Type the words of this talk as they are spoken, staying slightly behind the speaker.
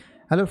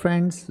Hello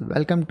friends,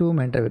 welcome to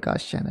Mentor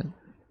Vikas channel.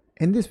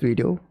 In this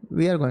video,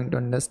 we are going to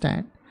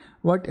understand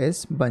what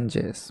is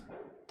Bun.js.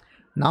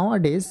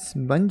 Nowadays,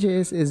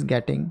 Bun.js is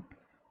getting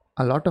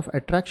a lot of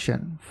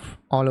attraction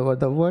all over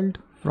the world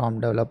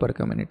from developer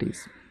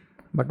communities.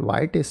 But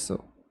why it is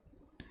so?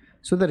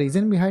 So the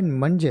reason behind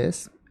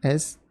Bun.js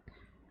is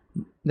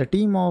the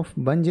team of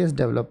Bun.js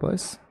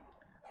developers,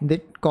 they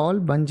call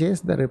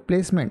Bun.js the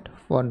replacement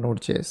for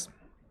Node.js.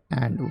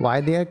 And why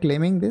they are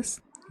claiming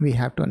this? We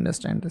have to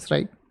understand this,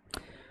 right?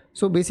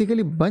 So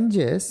basically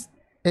Bun.js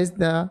is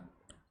the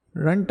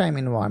runtime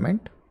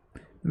environment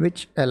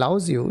which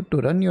allows you to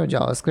run your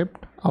JavaScript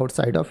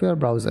outside of your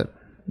browser.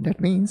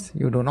 That means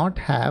you do not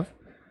have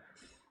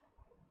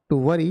to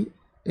worry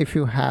if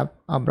you have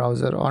a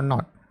browser or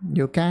not.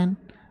 You can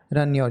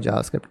run your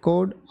JavaScript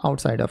code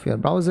outside of your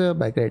browser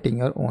by creating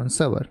your own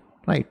server,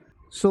 right?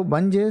 So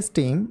Bun.js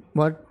team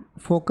were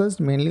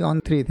focused mainly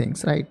on three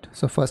things, right?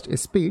 So first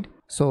is speed.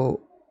 So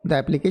the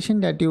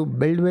application that you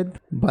build with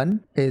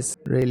Bun is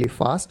really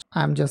fast.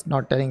 I'm just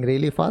not telling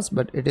really fast,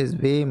 but it is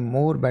way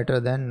more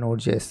better than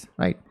Node.js,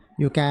 right?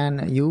 You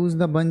can use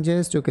the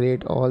Bun.js to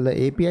create all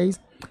the APIs,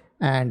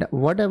 and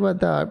whatever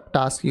the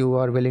task you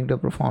are willing to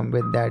perform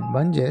with that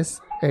Bun.js,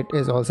 it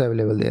is also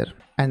available there.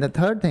 And the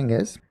third thing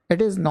is,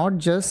 it is not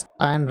just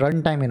a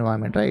runtime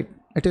environment, right?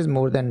 It is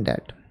more than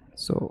that.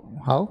 So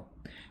how?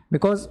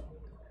 Because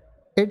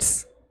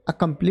it's a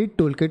complete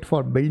toolkit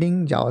for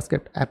building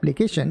JavaScript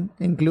application,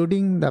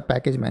 including the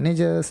package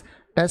managers,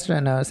 test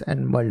runners,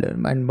 and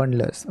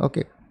bundlers.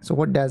 Okay, so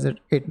what does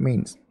it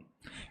means?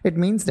 It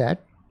means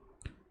that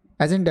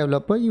as a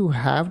developer, you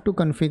have to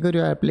configure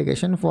your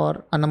application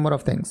for a number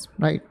of things,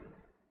 right?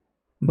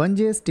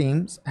 Bun.js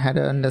teams had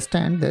to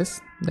understand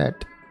this,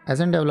 that as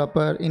a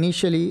developer,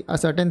 initially a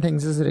certain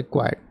things is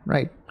required,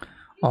 right?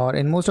 Or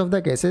in most of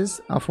the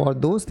cases, for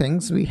those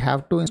things, we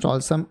have to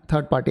install some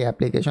third-party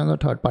applications or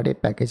third-party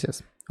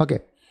packages. Okay.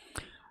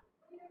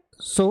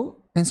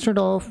 So instead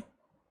of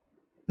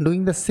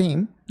doing the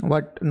same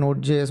what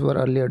Node.js were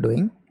earlier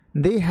doing,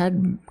 they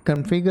had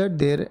configured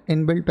their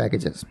inbuilt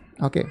packages.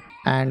 Okay.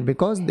 And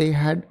because they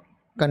had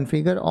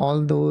configured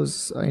all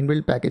those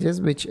inbuilt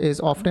packages, which is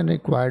often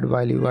required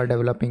while you are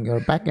developing your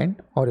backend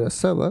or your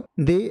server,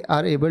 they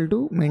are able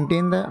to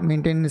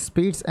maintain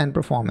speeds and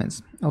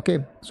performance. Okay,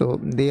 so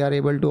they are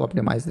able to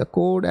optimize the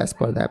code as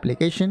per the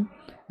application,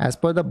 as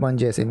per the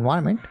Bun.js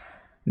environment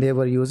they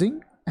were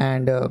using,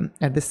 and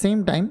at the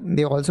same time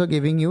they also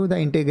giving you the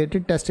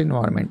integrated test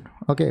environment.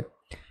 Okay,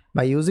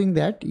 by using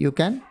that you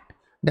can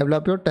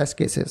develop your test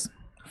cases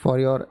for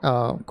your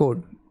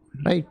code,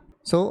 right?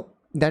 So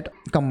that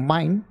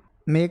combined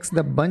makes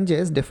the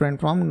Bun.js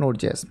different from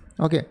Node.js.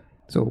 Okay,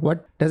 so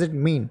what does it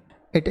mean?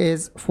 It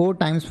is 4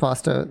 times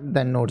faster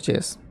than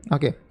Node.js.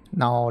 Okay,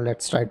 now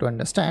let's try to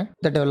understand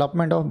the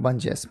development of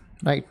Bun.js,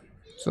 right?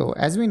 So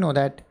as we know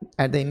that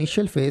at the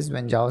initial phase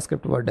when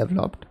JavaScript were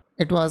developed,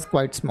 it was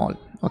quite small.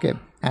 Okay,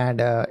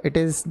 and it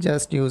is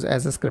just used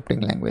as a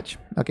scripting language.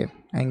 Okay,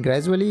 and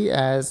gradually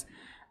as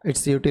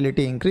its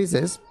utility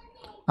increases,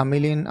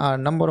 millions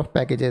of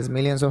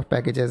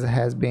packages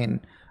has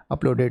been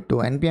uploaded to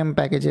npm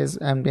packages,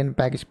 npm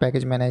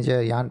package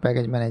manager, yarn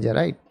package manager,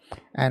 right?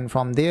 And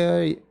from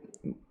there,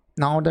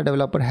 now the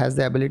developer has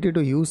the ability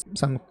to use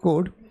some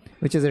code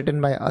which is written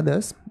by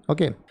others.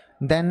 Okay,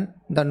 then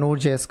the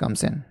Node.js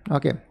comes in.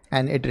 Okay,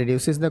 and it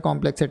reduces the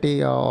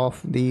complexity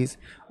of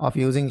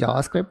using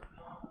JavaScript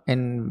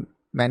in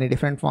many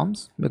different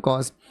forms,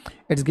 because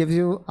it gives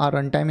you a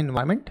runtime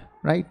environment,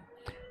 right?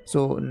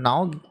 So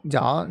now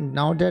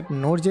that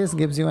Node.js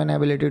gives you an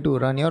ability to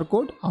run your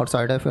code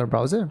outside of your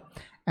browser,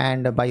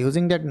 and by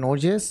using that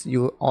Node.js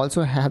you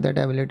also have that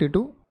ability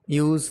to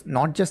use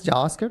not just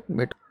JavaScript,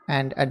 but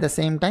and at the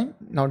same time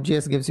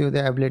Node.js gives you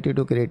the ability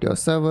to create your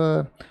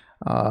server,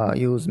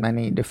 use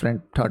many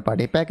different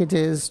third-party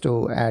packages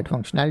to add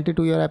functionality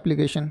to your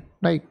application,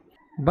 right?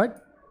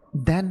 But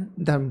then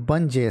the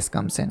Bun.js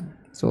comes in.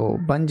 So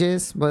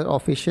Bun.js was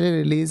officially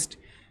released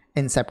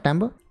in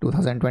September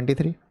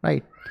 2023,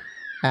 right?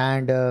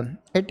 And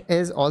it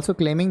is also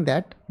claiming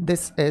that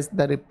this is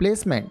the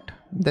replacement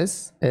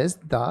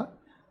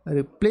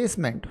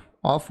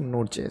of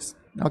Node.js.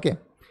 Okay,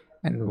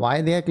 and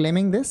why they are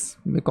claiming this?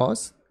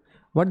 Because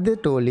what they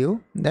told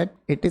you, that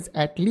it is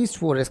at least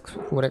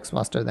 4x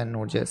faster than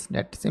Node.js.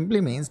 That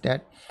simply means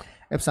that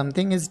if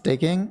something is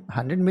taking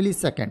 100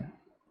 milliseconds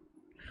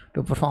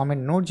to perform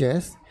in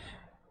Node.js,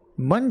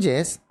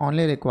 Bun.js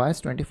only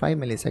requires 25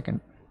 milliseconds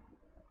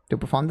to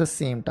perform the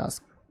same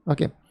task.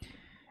 Okay,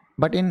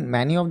 but in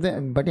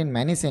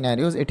many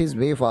scenarios it is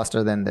way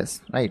faster than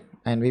this, right?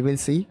 And we will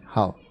see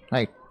how,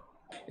 right?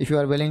 If you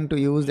are willing to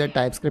use that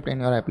TypeScript in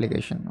your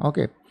application.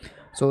 Okay,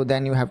 so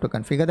then you have to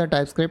configure the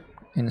TypeScript,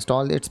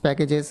 install its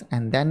packages,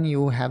 and then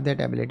you have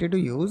that ability to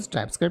use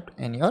TypeScript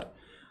in your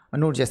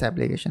Node.js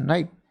application,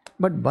 right?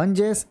 But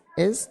Bun.js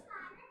is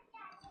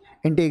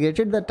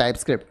integrated the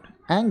TypeScript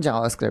and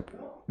JavaScript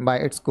by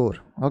its core.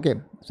 Okay,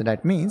 so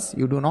that means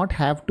you do not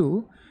have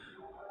to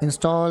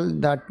install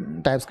that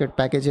TypeScript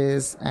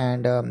packages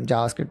and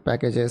JavaScript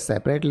packages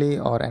separately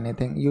or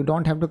anything. You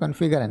don't have to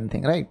configure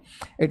anything, right?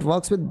 It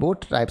works with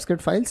both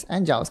TypeScript files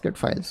and JavaScript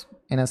files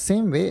in the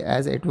same way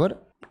as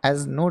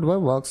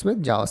Node.js works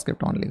with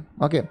JavaScript only.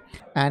 Okay,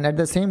 and at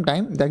the same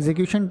time, the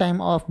execution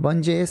time of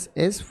Bun.js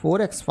is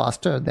 4x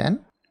faster than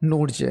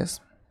Node.js,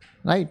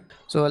 right?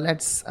 So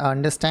let's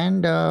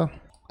understand a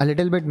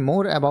little bit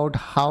more about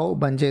how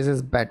Bun.js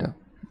is better,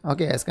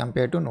 okay, as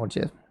compared to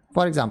Node.js.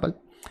 For example,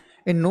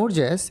 in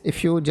Node.js,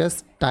 if you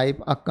just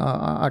type a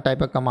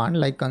command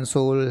like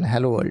console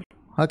hello world,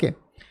 okay,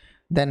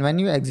 then when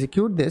you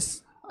execute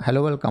this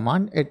hello world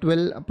command, it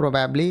will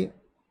probably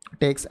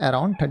takes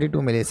around 32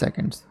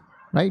 milliseconds,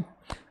 right?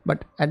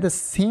 But at the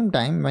same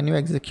time, when you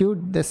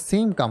execute the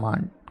same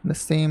command, the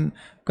same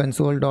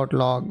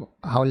console.log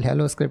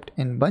hello script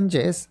in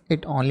Bun.js,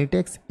 it only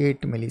takes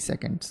 8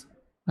 milliseconds,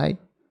 right?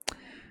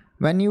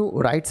 When you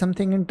write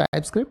something in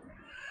TypeScript,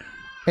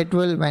 it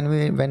will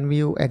when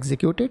you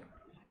execute it,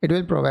 it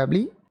will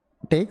probably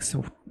takes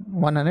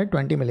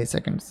 120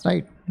 milliseconds,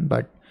 right?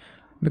 But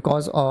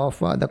because of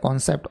the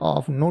concept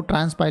of no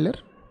transpiler,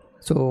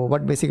 so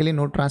what basically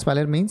no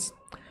transpiler means,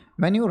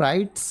 when you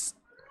write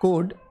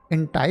code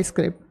in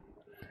TypeScript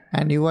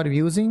and you are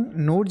using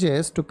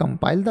Node.js to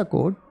compile the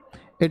code,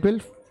 it will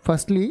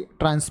firstly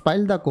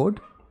transpile the code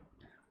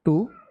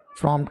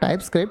from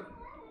TypeScript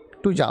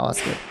to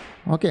JavaScript,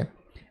 okay,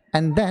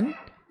 and then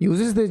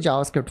uses the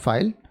JavaScript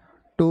file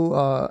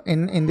to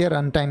in their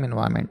runtime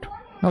environment,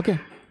 okay,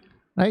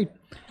 right?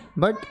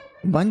 But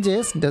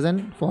Bun.js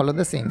doesn't follow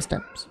the same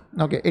steps,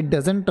 okay. It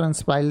doesn't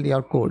transpile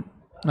your code,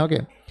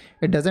 okay.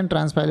 It doesn't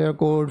transpile your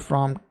code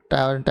from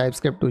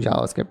TypeScript to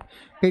JavaScript.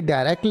 It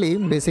directly,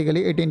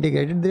 basically it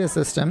integrated their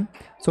system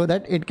so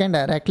that it can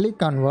directly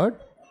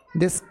convert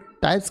this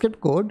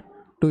TypeScript code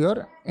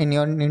to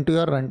into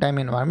your runtime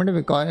environment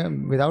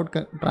without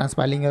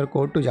transpiling your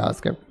code to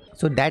JavaScript.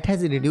 So that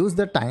has reduced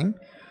the time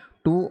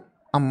to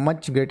a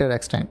much greater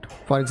extent.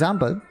 For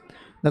example,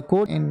 the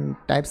code in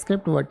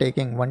TypeScript were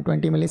taking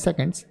 120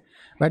 milliseconds,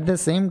 but at the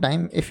same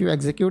time, if you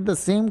execute the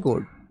same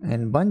code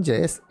in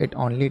Bun.js, it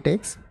only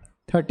takes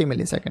 30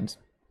 milliseconds,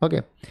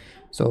 okay.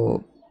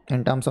 So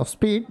in terms of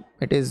speed,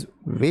 it is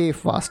way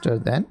faster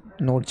than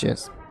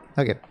Node.js,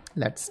 okay.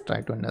 Let's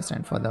try to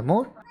understand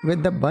furthermore.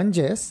 With the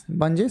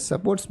Bun.js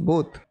supports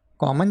both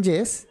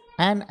CommonJS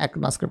and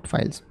ECMAScript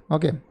files,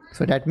 okay.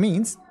 So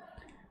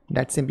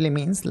that simply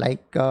means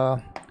like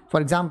for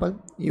example,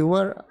 you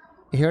were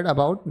heard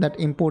about that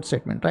import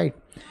statement, right?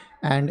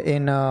 And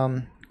in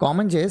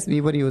CommonJS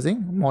we were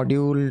using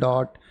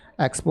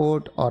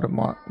module.export or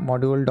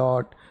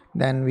module.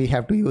 Then we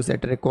have to use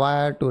that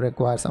require to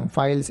require some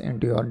files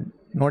into your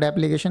node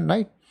application,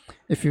 right?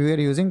 If you are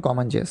using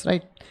CommonJS,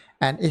 right?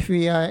 And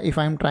if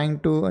I'm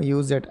trying to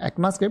use that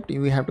ECMAScript,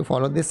 we have to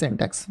follow this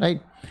syntax,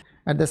 right?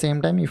 At the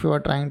same time, if you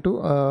are trying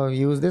to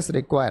use this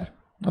require,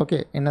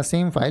 okay, in the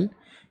same file,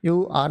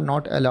 you are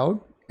not allowed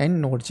in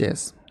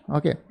Node.js,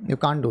 okay, you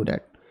can't do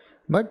that.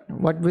 But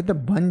what with the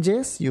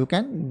Bun.js, you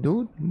can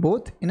do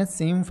both in a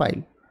same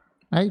file,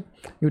 right?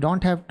 You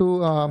don't have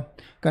to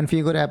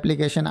configure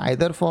application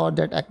either for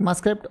that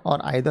ECMAScript or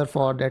either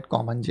for that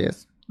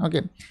CommonJS,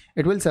 okay.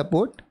 It will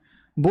support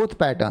both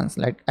patterns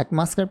like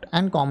ECMAScript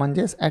and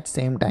CommonJS at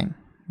same time,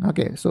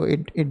 okay. So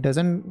it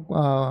doesn't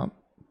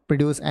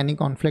produce any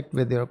conflict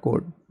with your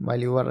code while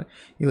you are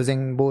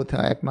using both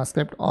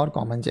ECMAScript or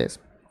CommonJS,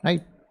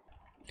 right?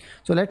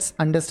 So let's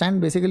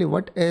understand basically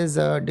what is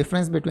the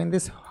difference between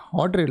this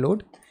hot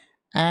reload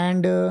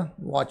and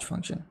watch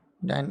function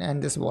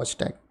and this watch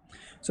tag.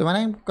 So when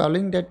I'm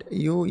calling that,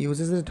 you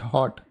uses it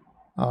hot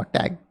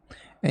tag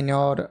in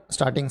your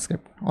starting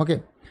script,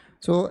 okay.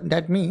 So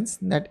that means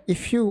that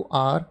if you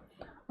are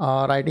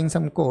writing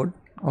some code,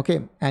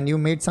 okay, and you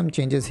made some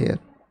changes here,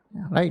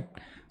 right?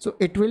 So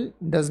it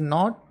does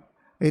not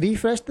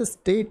refresh the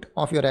state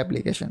of your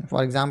application.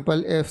 For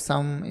example,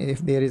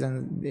 if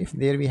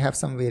there we have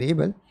some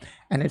variable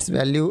and its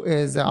value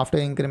is after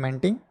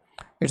incrementing,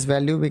 its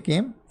value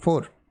became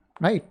 4,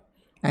 right?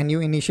 And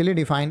you initially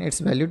define its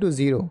value to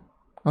 0,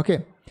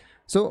 okay.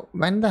 So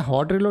when the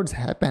hot reloads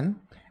happen,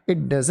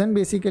 it doesn't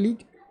basically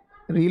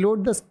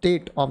reload the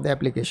state of the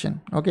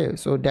application, okay.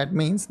 So that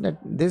means that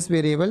this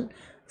variable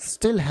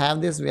still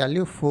have this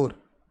value 4,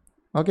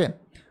 okay.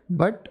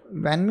 But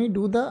when we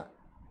do the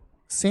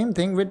same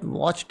thing with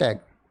watch tag,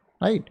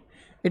 right,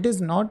 it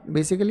is not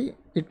basically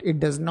it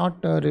does not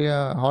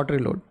hot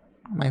reload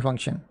my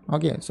function,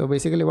 okay. So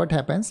basically what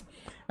happens,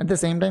 at the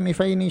same time,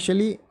 if I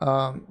initially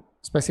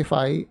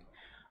specify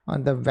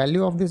the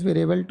value of this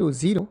variable to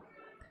 0,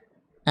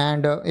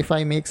 and if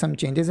I make some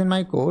changes in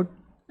my code,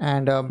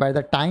 and by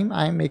the time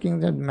I am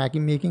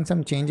making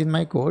some change in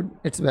my code,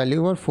 its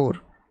value were 4,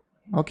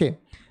 okay.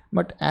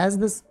 But as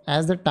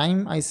the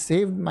time I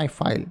saved my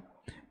file,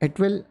 it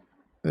will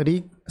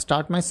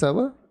restart my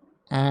server,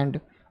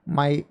 and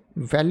my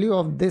value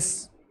of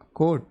this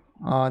code,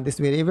 this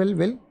variable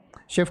will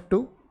shift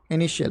to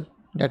initial,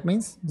 that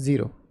means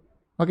 0,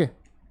 okay.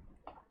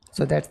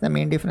 So that's the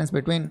main difference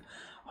between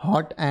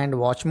hot and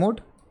watch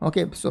mode,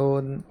 okay.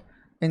 So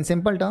In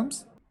simple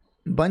terms,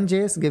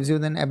 Bun.js gives you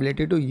the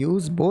ability to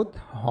use both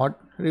hot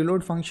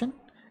reload function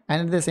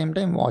and at the same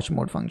time watch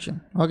mode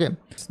function. Okay,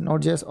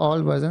 Node.js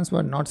all versions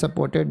were not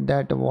supported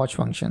that watch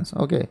functions.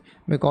 Okay,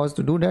 because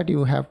to do that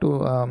you have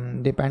to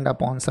depend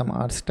upon some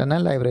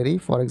external library.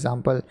 For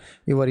example,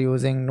 you were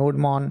using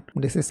NodeMon.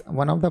 This is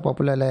one of the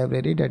popular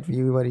library that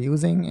you were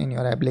using in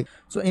your application.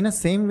 So in the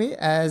same way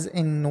as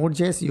in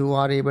Node.js you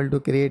are able to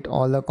create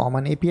all the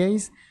common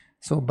APIs,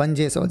 so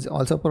Bun.js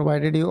also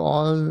provided you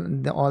all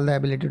the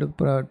ability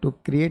to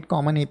create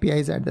common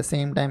APIs. At the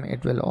same time,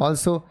 it will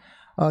also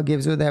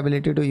gives you the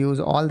ability to use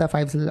all the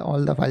file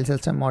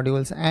system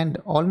modules, and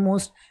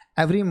almost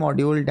every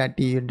module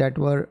that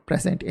were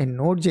present in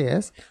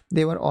Node.js,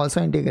 they were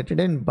also integrated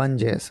in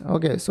Bun.js.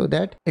 Okay, so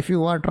that if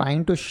you are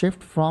trying to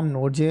shift from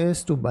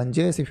Node.js to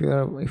Bun.js,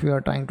 if you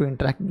are trying to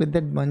interact with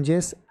that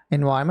Bun.js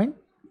environment,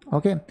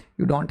 okay,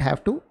 you don't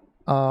have to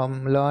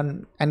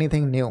learn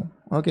anything new.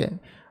 Okay,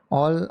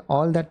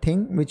 all that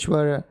thing which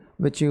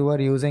you were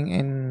using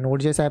in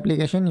Node.js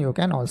application, you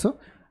can also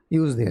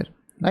use there,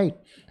 right?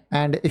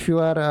 And if you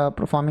are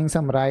performing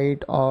some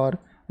write or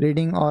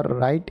reading or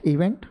write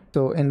event,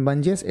 so in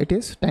Bun.js it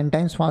is 10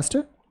 times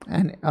faster.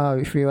 And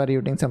if you are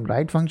using some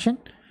write function,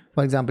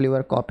 for example, you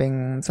are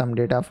copying some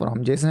data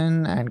from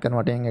JSON and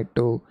converting it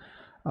to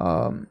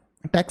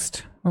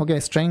text, okay,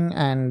 string,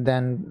 and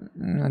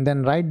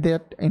then write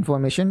that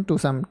information to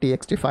some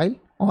txt file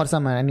or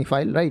some any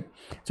file, right?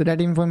 So that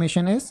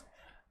information is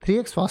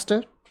 3x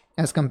faster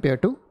as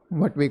compared to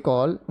what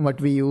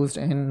we used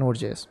in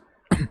Node.js.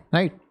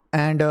 Right?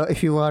 And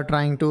if you are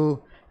trying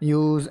to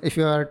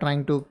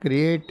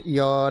create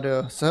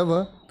your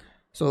server,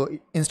 so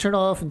instead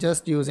of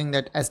just using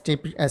that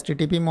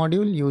HTTP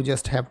module, you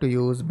just have to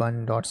use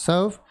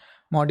bun.serve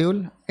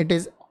module.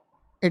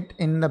 It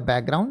in the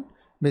background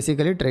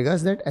basically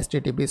triggers that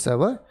HTTP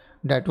server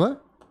that were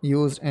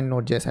used in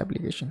Node.js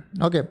application.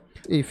 Okay,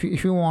 if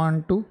you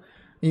want to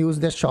use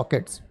the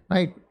sockets,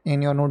 right,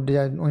 in your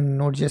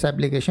Node.js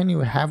application, you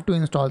have to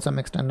install some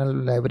external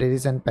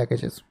libraries and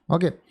packages.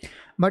 Okay,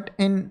 but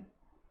in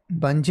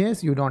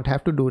Bun.js you don't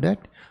have to do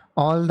that.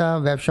 All the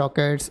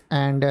WebSockets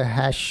and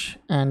hash,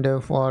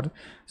 and for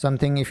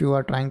something if you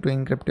are trying to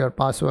encrypt your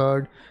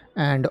password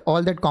and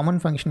all that common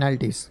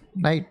functionalities,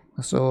 right?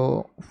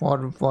 So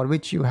for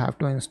which you have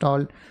to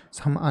install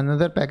some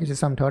another packages,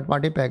 some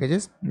third-party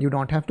packages, you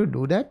don't have to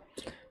do that,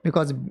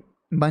 because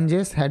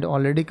Bun.js had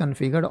already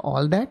configured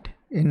all that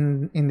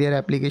in their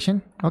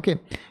application. Okay,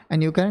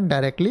 and you can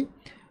directly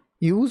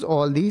use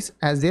all these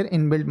as their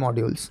inbuilt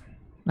modules,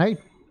 right?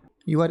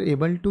 You are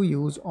able to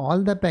use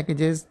all the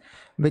packages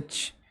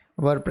which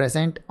were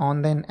present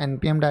on the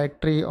npm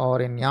directory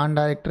or in yarn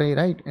directory,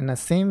 right, in the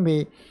same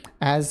way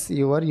as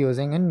you were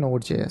using in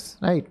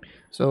Node.js, right?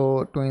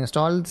 So to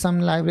install some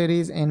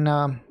libraries in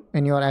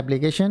your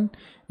application,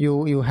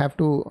 you have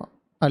to,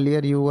 earlier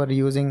you were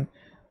using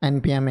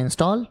npm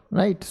install,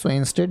 right? So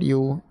instead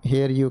you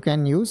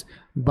can use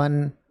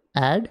bun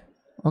add,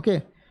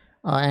 okay,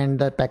 and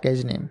the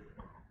package name,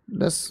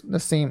 the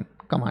same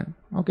command.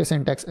 Okay,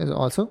 syntax is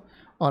also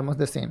almost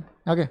the same.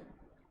 Okay,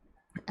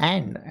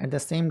 and at the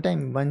same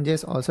time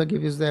Bun.js also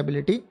gives you the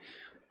ability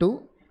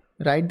to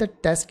write the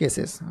test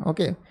cases.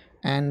 Okay,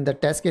 and the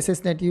test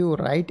cases that you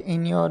write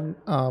in your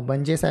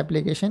Bun.js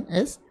application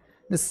is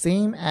the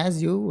same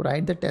as you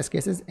write the test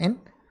cases in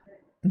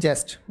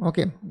Jest.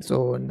 Okay,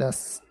 so the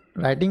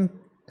writing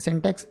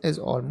syntax is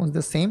almost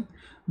the same,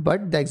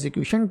 but the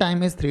execution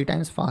time is 3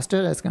 times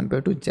faster as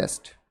compared to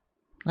Jest,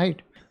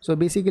 right? So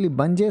basically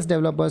Bun.js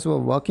developers were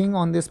working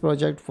on this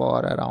project for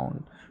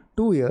around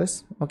 2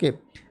 years. Okay,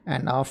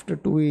 and after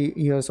 2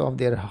 years of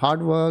their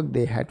hard work,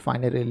 they had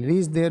finally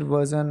released their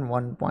version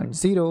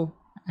 1.0,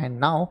 and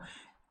now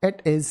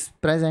it is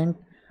present.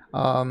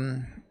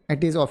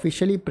 It is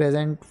officially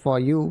present for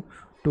you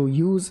to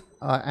use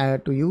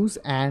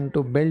and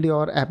to build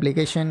your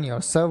application,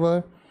 your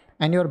server,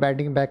 and your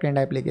backend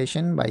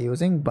application by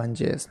using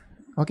Bun.js.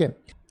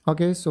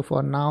 Okay, so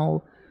for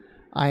now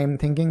I am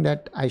thinking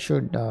that I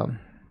should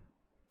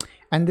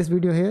end this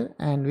video here,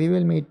 and we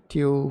will meet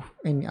you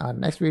in our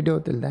next video.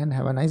 Till then,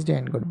 have a nice day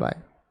and goodbye.